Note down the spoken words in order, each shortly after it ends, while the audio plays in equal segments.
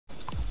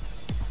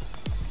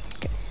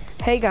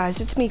Hey guys,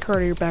 it's me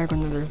Carter back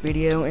with another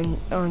video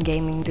on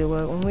Gaming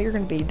Duo, and we're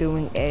going to be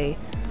doing a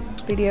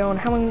video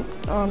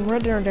on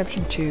Red Dead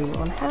Redemption 2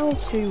 on how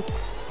to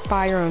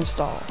buy your own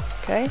stall.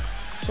 Okay,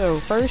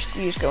 so first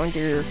you just go into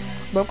your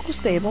local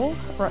stable.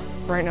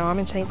 Right now I'm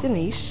in Saint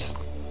Denis,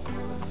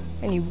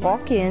 and you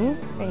walk in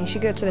and you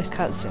should go to this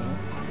cutscene.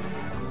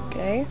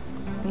 Okay,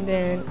 and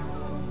then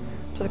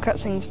so the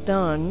cutscene's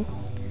done,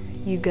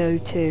 you go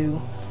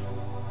to,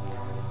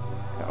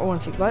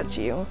 once it lets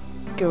you,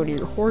 go to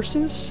your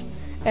horses,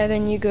 and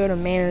then you go to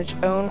manage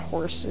own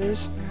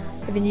horses,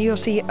 and then you'll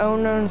see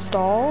own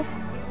stall.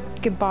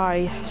 You can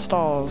buy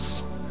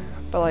stalls,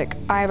 but like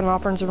I have an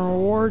offers and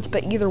rewards,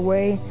 but either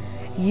way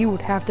you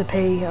would have to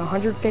pay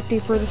 150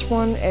 for this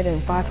one and then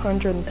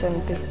 500 and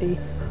 750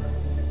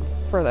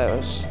 for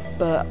those.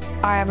 But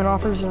I have an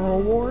offers and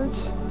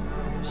rewards,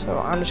 so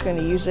I'm just going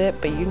to use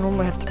it, but you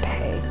normally have to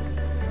pay.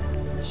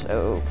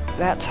 So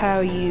that's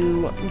how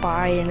you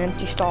buy an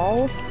empty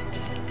stall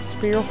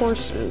for your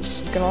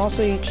horses. You can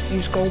also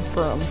use gold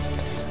for them.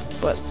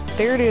 But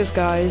there it is,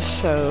 guys.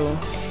 So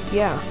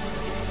yeah,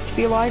 if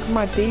you like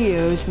my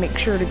videos, make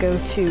sure to go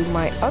to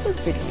my other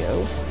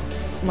video,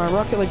 my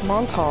Rocket League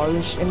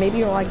montage, and maybe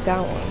you'll like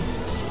that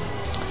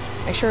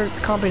one. Make sure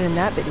to comment in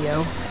that video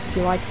if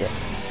you liked it,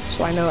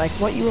 so I know like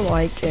what you will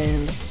like.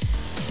 And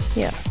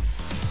yeah,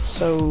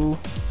 so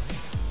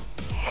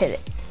hit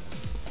it.